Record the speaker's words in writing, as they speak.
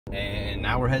And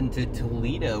now we're heading to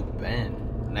Toledo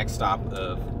Bend, next stop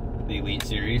of the Elite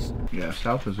Series. Yeah,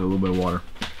 south is a little bit of water.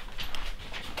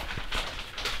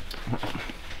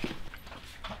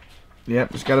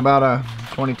 Yep, just got about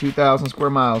 22,000 square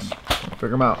miles. Figure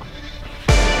them out.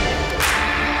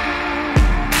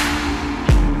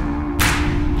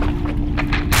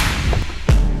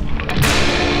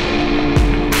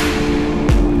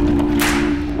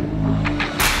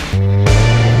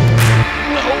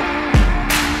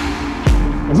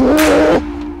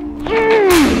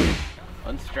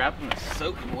 Unstrapping the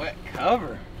soaking wet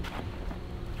cover.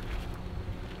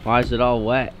 Why is it all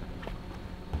wet?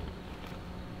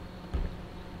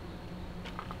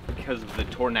 Because of the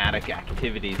tornadic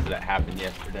activities that happened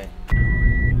yesterday.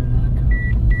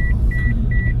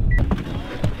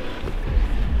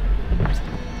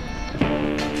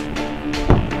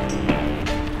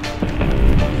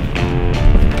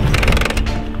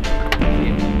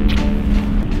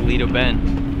 Toledo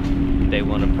Bend, day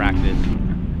one of practice.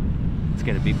 It's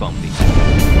gonna be bumpy.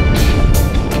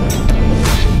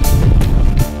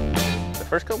 The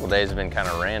first couple days have been kind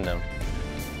of random.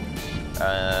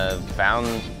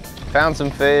 Found some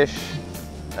fish,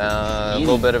 a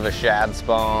little bit of a shad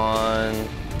spawn, a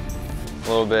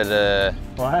little bit of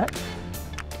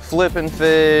flipping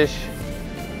fish,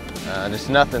 just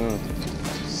nothing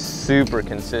super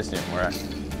consistent where I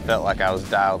felt like I was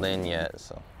dialed in yet.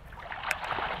 So.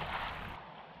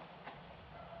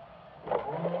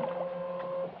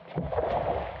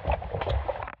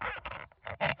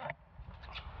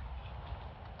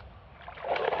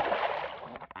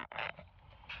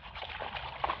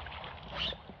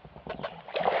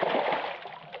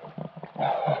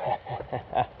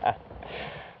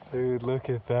 Dude, look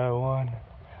at that one.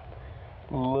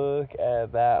 Look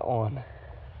at that one.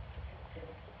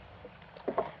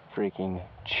 Freaking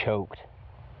choked.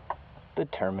 The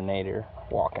Terminator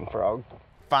walking frog.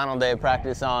 Final day of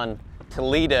practice on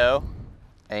Toledo,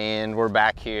 and we're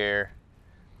back here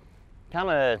kind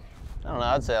of, I don't know,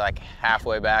 I'd say like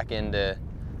halfway back into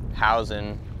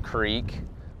Housen Creek.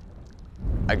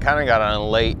 I kind of got on a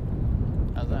late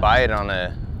bite on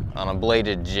a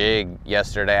bladed jig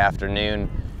yesterday afternoon,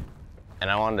 and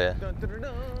I wanted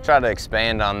to try to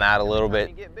expand on that a little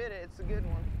bit.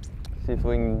 See if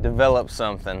we can develop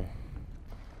something.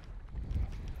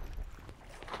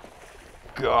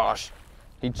 Gosh,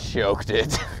 he choked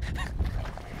it.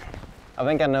 I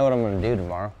think I know what I'm gonna do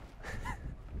tomorrow.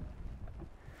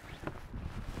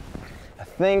 I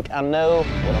think I know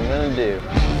what I'm gonna do.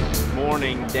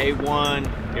 Morning, day one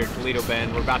here at Toledo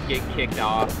Bend. We're about to get kicked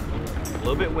off. A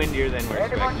little bit windier than we're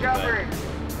expecting, but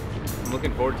I'm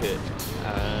looking forward to it.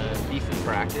 Decent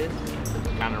practice,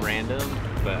 kind of random,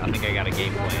 but I think I got a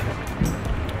game plan.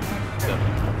 So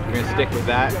we're gonna stick with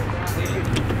that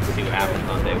and see what happens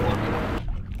on day one.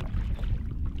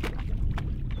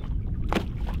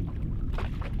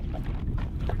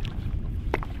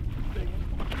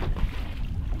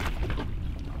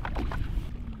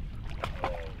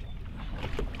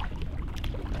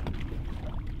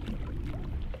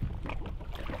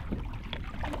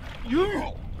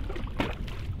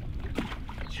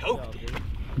 Choked it.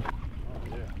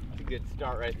 That's a good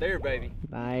start right there, baby.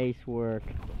 Nice work.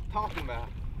 Talking about.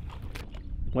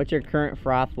 What's your current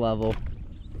froth level?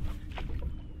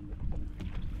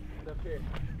 It's up here.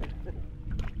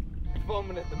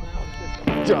 Foaming at the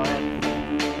mouth. Giant.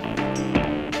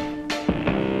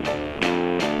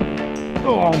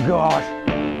 Oh gosh.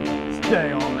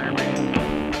 Stay on there, man.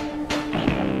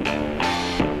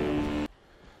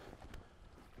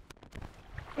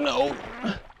 No.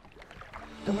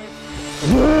 Come here.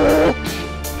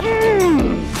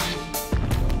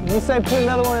 Did you say put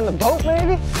another one in the boat,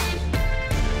 baby?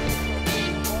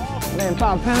 Man,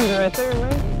 5 pounder right there,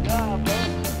 man.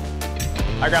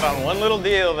 I got on one little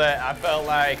deal that I felt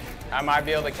like I might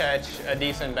be able to catch a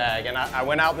decent bag. And I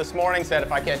went out this morning, said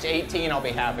if I catch 18, I'll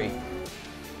be happy.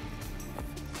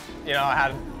 You know, I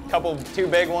had two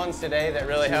big ones today that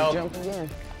really helped. Jump again.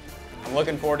 I'm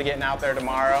looking forward to getting out there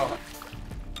tomorrow.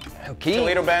 Okay.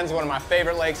 Toledo Bend's one of my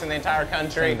favorite lakes in the entire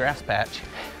country. Same grass patch.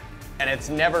 And it's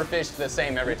never fished the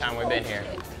same every time we've been here.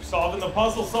 Solving the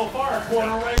puzzle so far,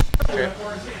 quarter way. Sure.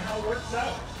 We're seeing how it works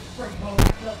out from home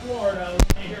to Florida.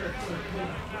 Here.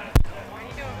 How are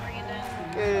you doing, Brandon?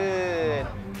 Good.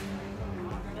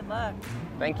 Good luck.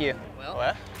 Thank you. Well,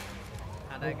 what?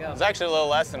 How'd that go? It was actually a little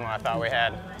less than what I thought we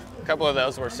had. A couple of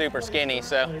those were super skinny,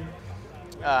 so.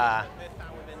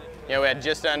 You know, we had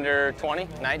just under 20,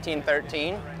 19,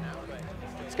 13.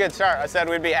 It's a good start. I said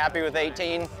we'd be happy with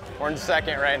 18. We're in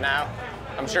second right now.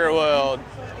 I'm sure we'll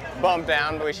bump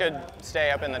down, but we should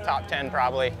stay up in the top 10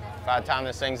 probably by the time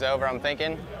this thing's over, I'm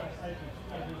thinking.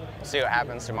 see what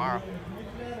happens tomorrow.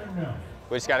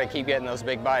 We just got to keep getting those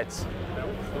big bites.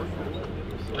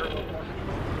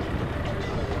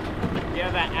 Yeah,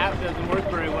 that app doesn't work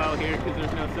very well here because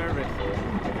there's no service.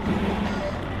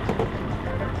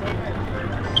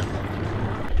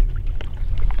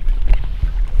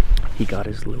 He got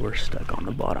his lure stuck on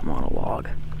the bottom on a log.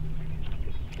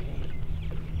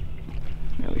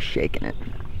 I was shaking it.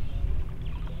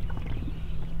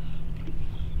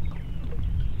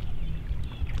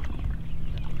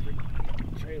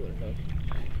 Trailer hook.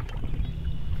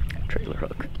 Trailer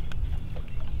hook.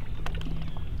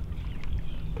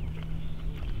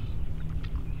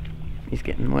 He's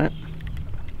getting wet.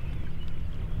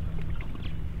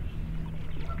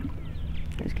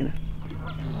 He's gonna.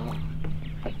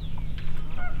 That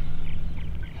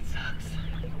sucks.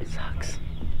 It sucks.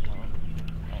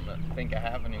 I don't think I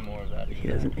have any more of that. He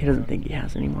doesn't think he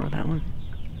has any more of that one.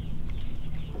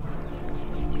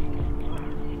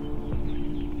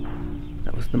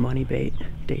 That was the money bait,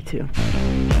 day 2. Ooh.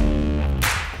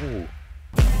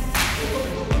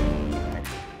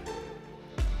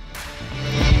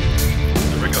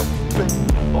 There we go.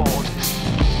 Oh,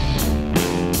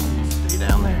 stay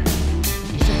down there.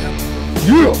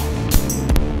 Yeah!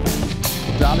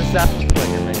 Drop it south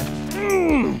quicker,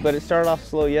 man. But it started off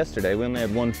slow yesterday. We only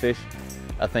had 1 fish,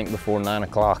 I think, before 9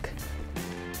 o'clock.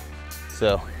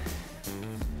 So,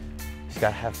 just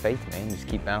gotta have faith, man. Just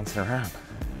keep bouncing around.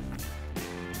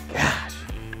 Gosh.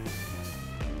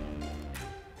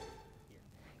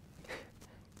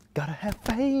 Gotta have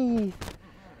faith.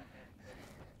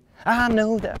 I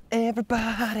know that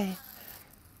everybody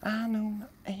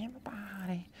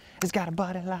has got a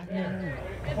body like me.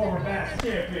 Former bass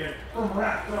champion from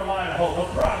Raptor, Idaho, the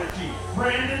prodigy,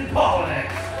 Brandon Palaniuk.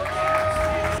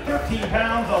 13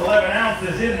 pounds, 11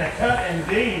 ounces in the cut, and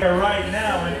Dave are right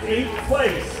now in 8th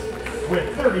place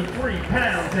with 33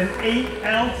 pounds and 8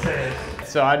 ounces.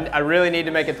 So I really need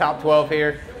to make a top 12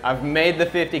 here. I've made the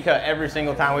 50 cut every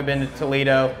single time we've been to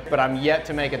Toledo, but I'm yet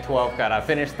to make a 12 cut. I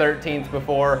finished 13th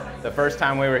before the first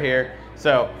time we were here.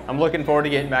 So I'm looking forward to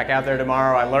getting back out there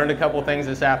tomorrow. I learned a couple things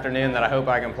this afternoon that I hope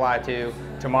I can apply to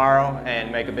tomorrow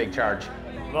and make a big charge.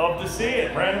 Love to see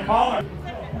it, Brandon Palaniuk.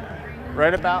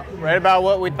 Right about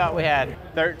what we thought we had,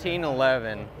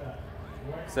 13-11.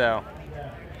 So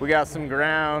we got some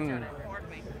ground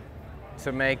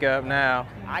to make up now,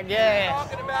 I guess.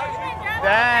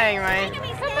 Dang, man.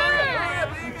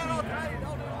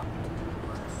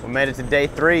 We made it to day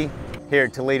 3 here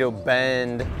at Toledo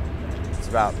Bend. It's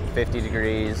about 50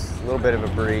 degrees, a little bit of a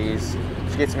breeze,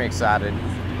 which gets me excited.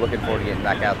 Looking forward to getting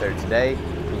back out there today.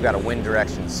 We've got a wind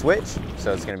direction switch,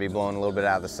 so it's gonna be blowing a little bit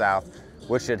out of the south,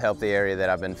 which should help the area that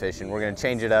I've been fishing. We're gonna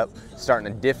change it up, start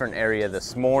in a different area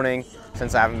this morning,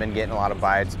 since I haven't been getting a lot of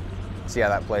bites, see how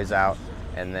that plays out,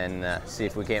 and then see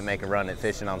if we can't make a run at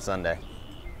fishing on Sunday.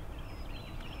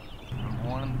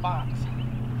 One in the box.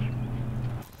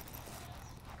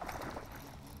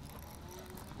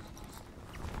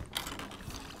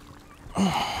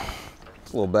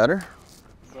 It's a little better.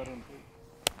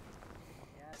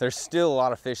 There's still a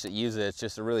lot of fish that use it. It's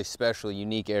just a really special,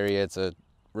 unique area. It's a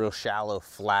real shallow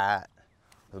flat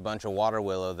with a bunch of water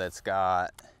willow that's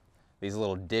got these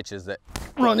little ditches that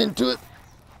run into it.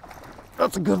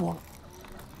 That's a good one.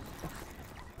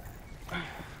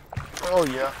 Oh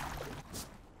yeah,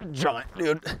 giant,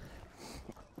 dude.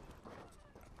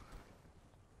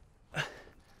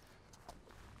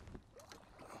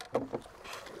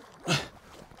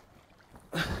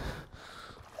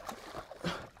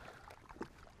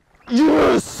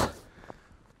 Yes!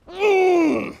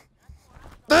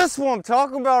 That's what I'm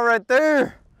talking about right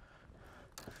there.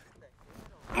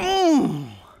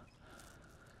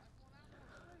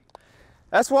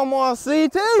 That's what I want to see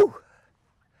too.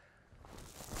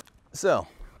 So,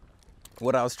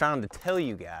 what I was trying to tell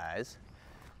you guys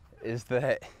is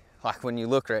that, like when you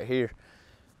look right here,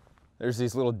 there's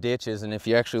these little ditches, and if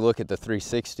you actually look at the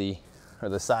 360 or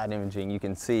the side imaging, you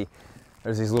can see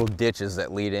there's these little ditches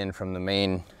that lead in from the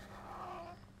main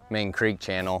creek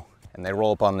channel, and they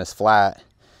roll up on this flat,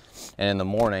 and in the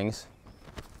mornings,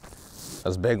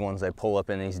 those big ones, they pull up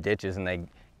in these ditches and they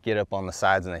get up on the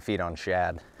sides and they feed on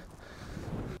shad.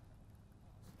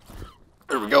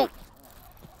 There we go.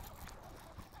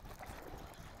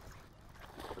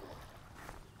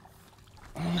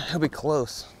 He'll be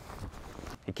close.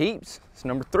 He keeps. It's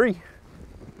number 3.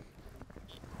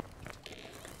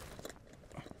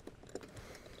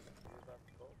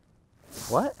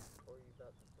 What?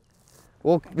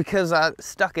 Well, because I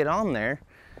stuck it on there,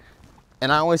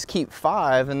 and I always keep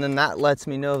 5, and then that lets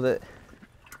me know that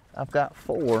I've got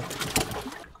 4.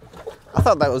 I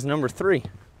thought that was number 3.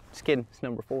 Just kidding, it's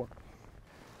number 4.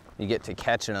 you get to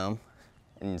catching them,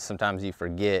 and sometimes you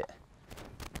forget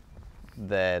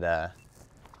that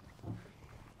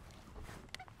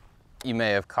you may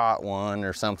have caught one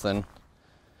or something.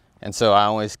 And so I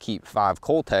always keep 5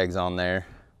 cold tags on there.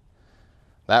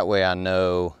 That way I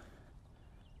know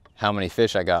how many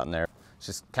fish I got in there. It's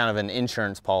just kind of an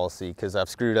insurance policy because I've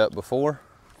screwed up before.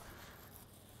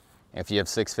 If you have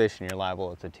 6 fish and you're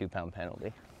liable, it's a 2-pound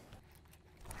penalty.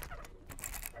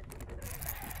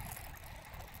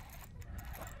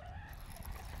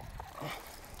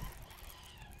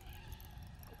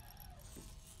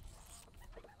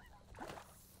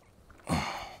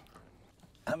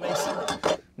 That makes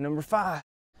it number 5.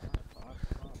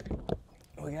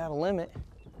 We got a limit.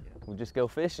 We'll just go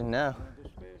fishing now.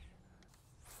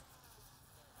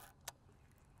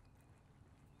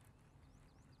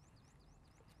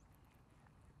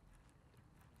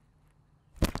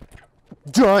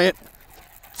 Giant,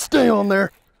 stay on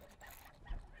there.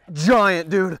 Giant,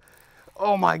 dude.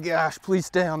 Oh my gosh, please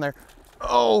stay on there.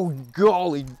 Oh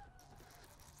golly.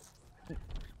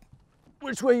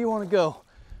 Which way you want to go?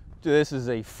 Dude, this is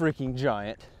a freaking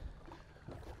giant.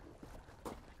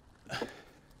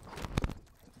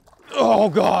 Oh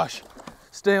gosh,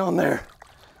 stay on there.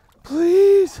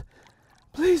 Please,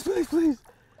 please, please, please.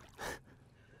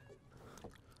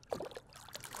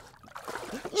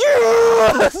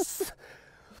 Yes!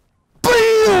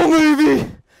 Bam,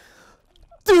 baby!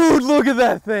 Dude, look at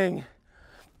that thing.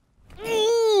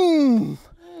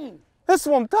 That's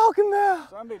what I'm talking about.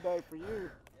 Sunday day for you. Yes,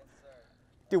 sir.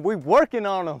 Dude, we working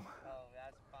on them. Oh,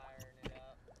 that's firing it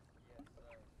up.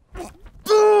 Yes, sir.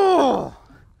 Oh,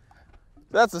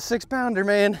 that's a 6-pounder,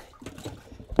 man.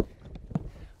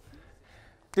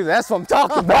 Dude, that's what I'm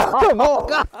talking about. Come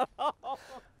on.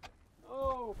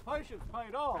 Oh, patience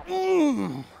paid off.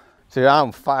 Dude,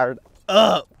 I'm fired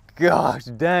up. Gosh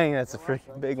dang, that's a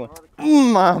freaking big one.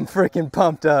 I'm freaking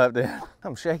pumped up, dude.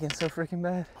 I'm shaking so freaking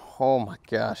bad. Oh my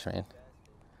gosh, man.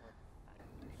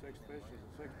 6 fish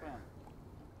is a 6-pounder.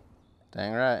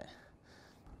 Dang right.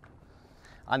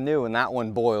 I knew when that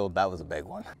one boiled, that was a big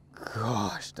one.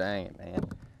 Gosh dang it, man.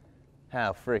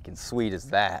 How freaking sweet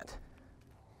is that?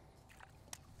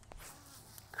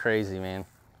 Crazy, man.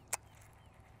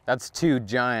 That's 2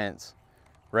 giants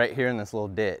right here in this little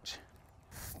ditch.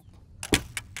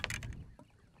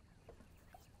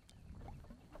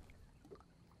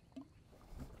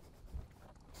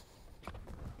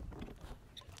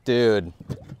 Dude.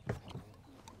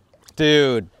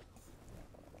 Dude.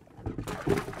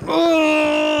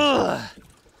 Ugh.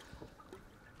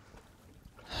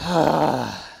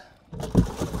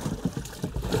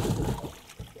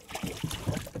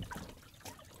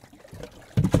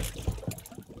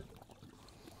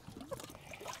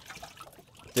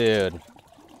 Dude.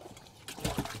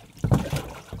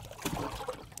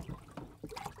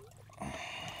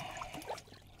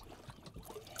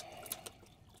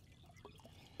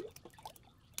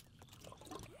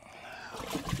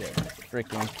 You're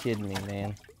freaking kidding me,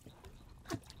 man.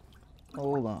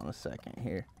 Hold on a second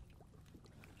here.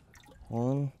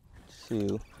 1,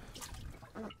 2.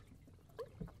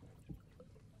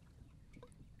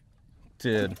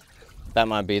 Dude, that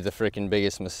might be the freaking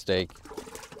biggest mistake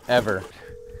ever.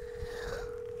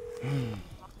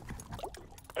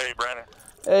 Hey, Brandon.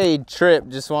 Hey, Trip,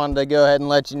 just wanted to go ahead and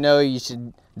let you know you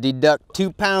should deduct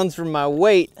 2 pounds from my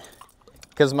weight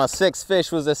because my 6th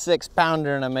fish was a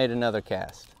 6-pounder and I made another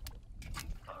cast.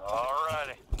 All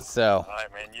righty. So. All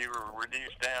right, man, you were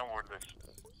reduced down with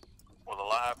a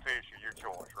live fish of your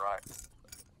choice, right?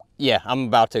 Yeah, I'm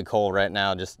about to cull right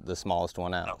now, just the smallest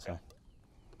one out. Okay. So.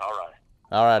 All righty.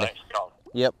 All righty. Thanks for calling.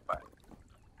 Yep. Bye.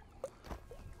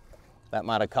 That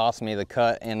might have cost me the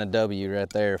cut and a W right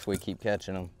there if we keep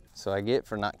catching them. So I get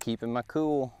for not keeping my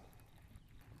cool.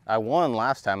 I won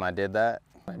last time I did that.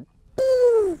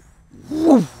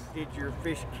 Did your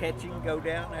fish catching go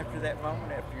down after that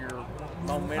moment, after your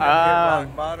momentum hit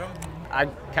rock bottom? I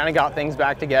kind of got things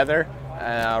back together,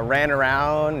 ran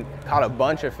around, caught a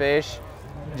bunch of fish,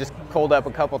 just culled up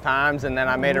a couple times, and then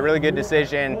I made a really good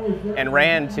decision and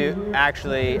ran to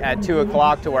actually at 2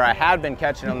 o'clock to where I had been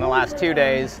catching them the last 2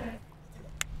 days.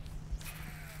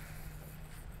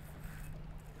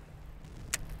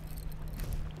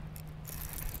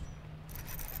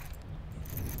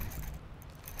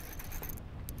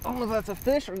 I don't know if that's a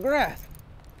fish or grass.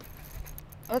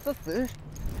 That's a fish.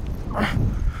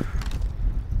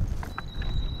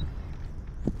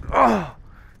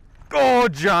 Oh,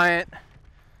 giant.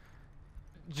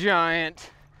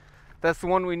 Giant. That's the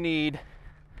one we need.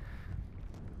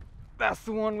 That's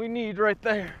the one we need right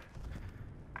there.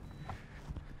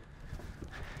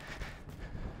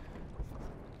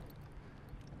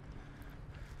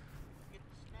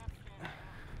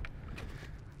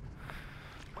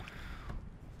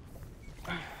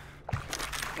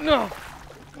 No,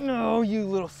 no, you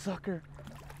little sucker.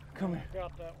 Come here.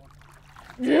 Got that one.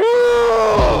 Yeah!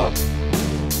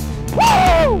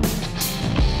 Woo!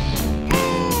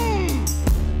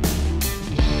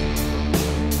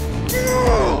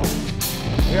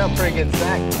 We got a pretty good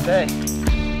sack today.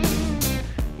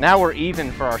 Now we're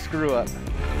even for our screw up.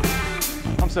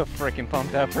 I'm so freaking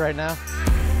pumped up right now.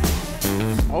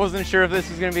 I wasn't sure if this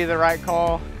was gonna be the right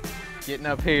call. Getting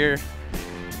up here,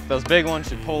 those big ones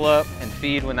should pull up and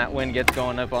feed when that wind gets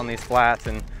going up on these flats,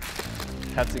 and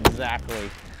that's exactly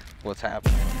what's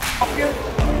happening.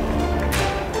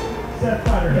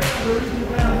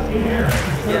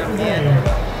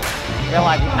 Got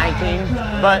like 19,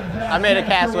 but I made a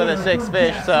cast with a 6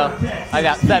 fish, so I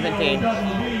got 17.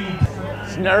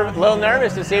 Just a little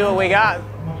nervous to see what we got.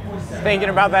 Thinking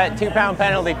about that 2-pound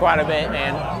penalty quite a bit,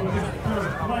 man.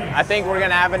 I think we're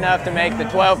gonna have enough to make the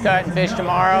 12 cut and fish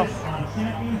tomorrow.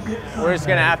 We're just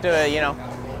gonna have to, you know,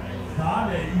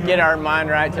 get our mind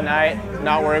right tonight,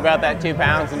 not worry about that 2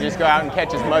 pounds, and just go out and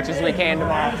catch as much as we can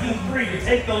tomorrow. To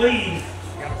take the lead,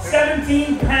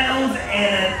 17 pounds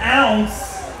and an ounce.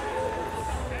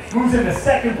 Moves into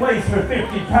second place with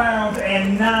 50 pounds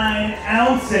and 9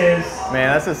 ounces.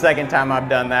 Man, that's the second time I've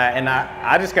done that, and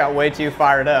I just got way too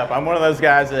fired up. I'm one of those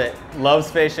guys that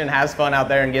loves fishing, has fun out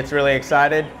there, and gets really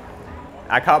excited.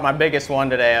 I caught my biggest one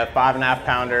today, a 5.5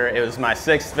 pounder. It was my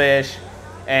 6th fish,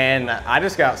 and I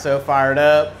just got so fired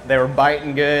up. They were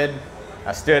biting good.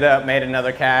 I stood up, made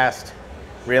another cast,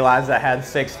 realized I had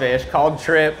 6 fish, called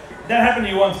trip. That happened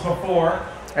to you once before.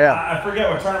 Yeah. I forget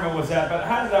what tournament was that, but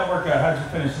how did that work out? How did you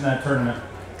finish in that tournament?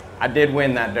 I did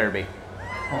win that derby.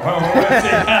 Well,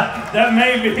 that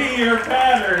may be your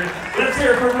pattern. Let's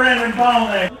hear it for Brandon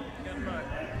Palaniuk.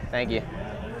 Thank you.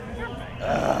 You're all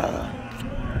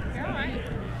right.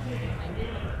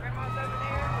 Grandma's over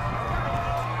there.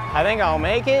 I think I'll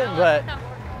make it, but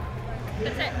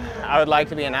That's it. I would like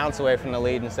to be an ounce away from the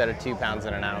lead instead of 2 pounds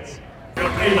and an ounce.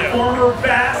 A former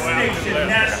Bass Nation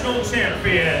national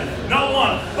champion, not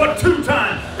one, but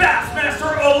 2-time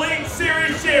Bassmaster Elite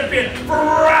Series champion from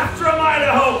Rathdrum,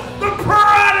 Idaho, the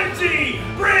prodigy,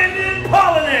 Brandon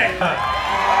Palaniuk.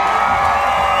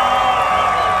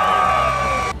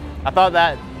 I thought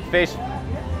that fish,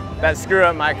 that screw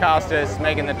up might cost us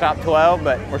making the top 12,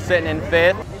 but we're sitting in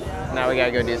 5th. Now we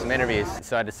gotta go do some interviews.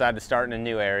 So I decided to start in a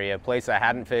new area, a place I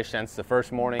hadn't fished since the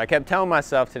first morning. I kept telling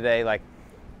myself today, like,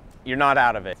 you're not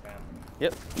out of it.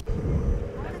 Yep.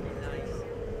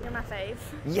 You're my fave.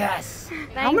 Yes!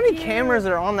 How Thank many you. cameras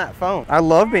are on that phone? I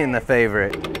love being the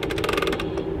favorite.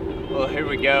 Well, here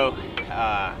we go.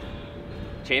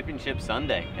 Championship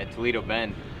Sunday at Toledo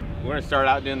Bend. We're gonna start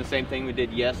out doing the same thing we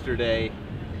did yesterday.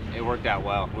 It worked out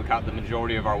well. We caught the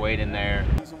majority of our weight in there.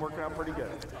 It's working out pretty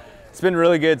good. It's been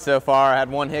really good so far. I had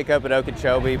one hiccup at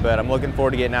Okeechobee, but I'm looking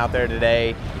forward to getting out there today.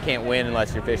 You can't win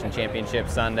unless you're fishing Championship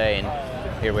Sunday, and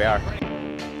here we are.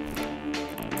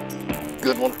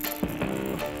 Good one.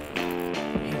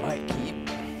 He might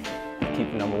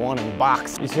keep number 1 in the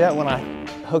box. You see that when I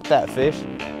hooked that fish?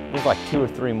 There's like 2 or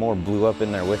 3 more blew up in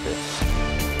there with it.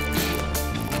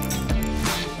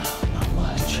 Not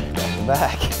much. Got the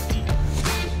back.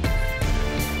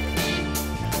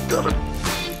 Got it.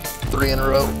 3 in a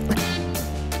row.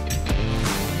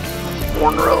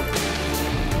 4 in a row.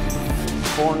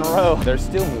 4 in a row. They're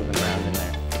still moving around in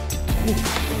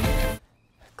there.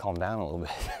 Calm down a little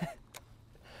bit.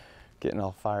 Getting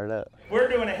all fired up. We're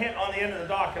doing a hit on the end of the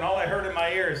dock, and all I heard in my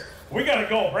ears, we gotta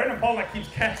go. Brandon Palaniuk keeps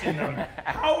catching them.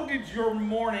 How did your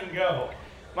morning go?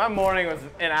 My morning was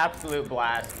an absolute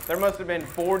blast. There must have been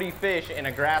 40 fish in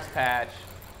a grass patch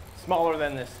smaller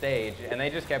than this stage, and they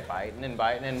just kept biting and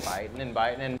biting and biting and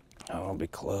biting and oh, I'll be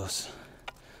close.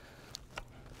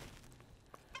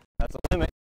 That's a limit.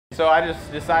 So I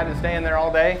just decided to stay in there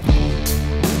all day.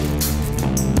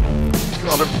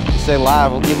 Stay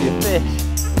live, we'll give you a fish.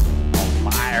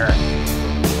 On fire.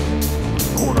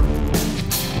 Quarter.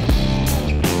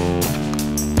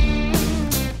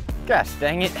 Gosh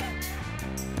dang it.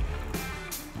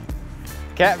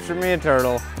 Capture me a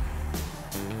turtle.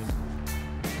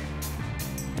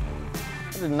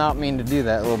 I did not mean to do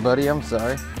that, little buddy, I'm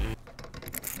sorry.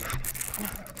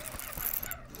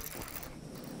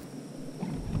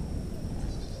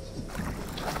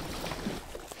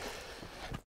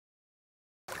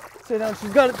 Sit down,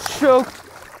 she's got it choked.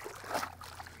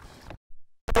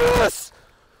 Yes!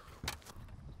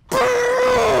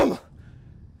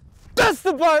 That's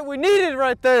the bite we needed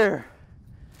right there.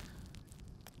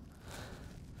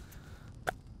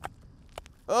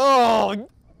 Oh,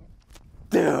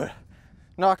 dude.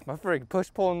 Knocked my freaking push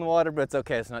pull in the water, but it's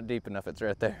okay, it's not deep enough, it's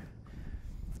right there.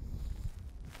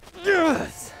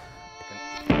 Yes!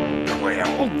 way out.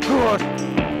 Oh God.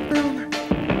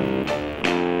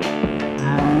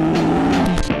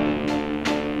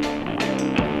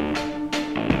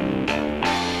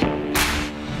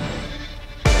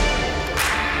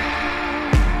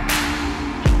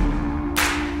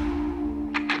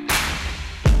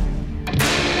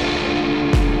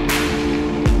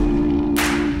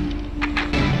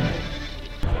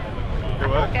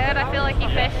 Good. I feel like he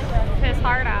fished his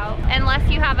heart out. Unless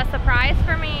you have a surprise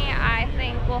for me, I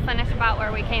think we'll finish about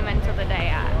where we came into the day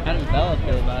at. How does Bella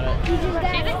feel about it? She's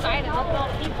excited.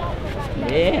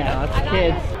 Yeah, lots of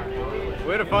kids.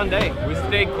 We had a fun day. We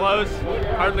stayed close,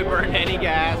 hardly burned any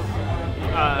gas.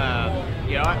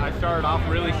 You know, I started off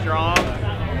really strong.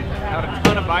 Had a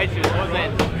ton of bites, just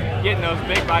wasn't getting those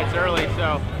big bites early,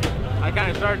 so I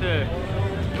kind of started to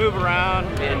move around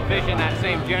and fish in that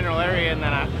same general area, and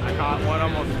then I caught one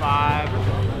almost 5,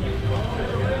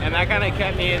 and that kind of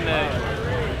kept me in the,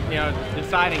 you know,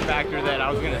 deciding factor that I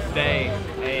was going to stay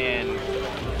and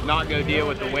not go deal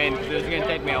with the wind, because it was going to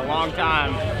take me a long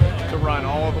time to run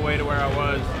all the way to where I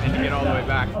was and to get all the way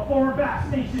back. A former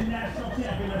Bass Nation national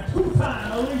champion, a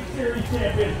 2-time Elite Series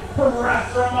champion from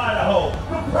Reservoir, Idaho,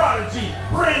 the prodigy,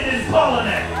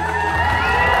 Palaniuk.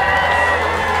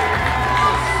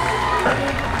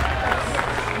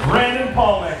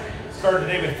 Palaniuk started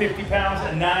today with 50 pounds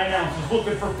and 9 ounces,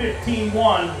 looking for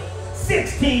 15-1,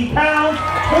 16 pounds,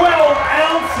 12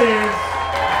 ounces.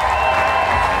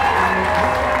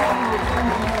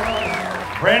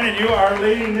 Brandon, you are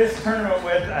leading this tournament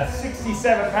with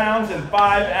 67 pounds and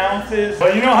 5 ounces.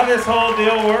 Well, you know how this whole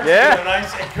deal works. Yeah. A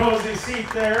nice and cozy seat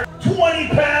there. 20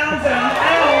 pounds and an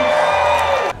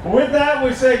ounce. With that,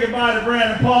 we say goodbye to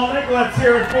Brandon Palaniuk. Let's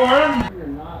hear it for him.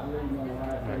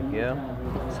 There you go.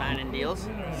 Signing deals.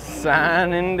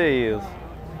 Signing deals.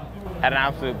 Had an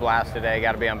absolute blast today.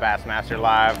 Got to be on Bassmaster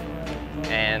Live,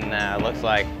 and looks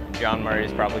like John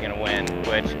Murray's probably going to win,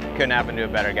 which couldn't happen to a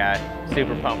better guy.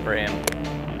 Super pumped for him.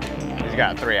 He's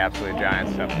got 3 absolute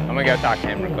giants, so I'm going to go talk to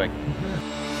him real quick. 20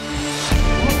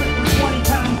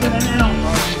 pounds and an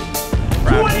ounce.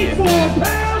 Proud of you. 24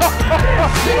 pounds,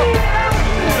 15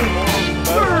 ounces.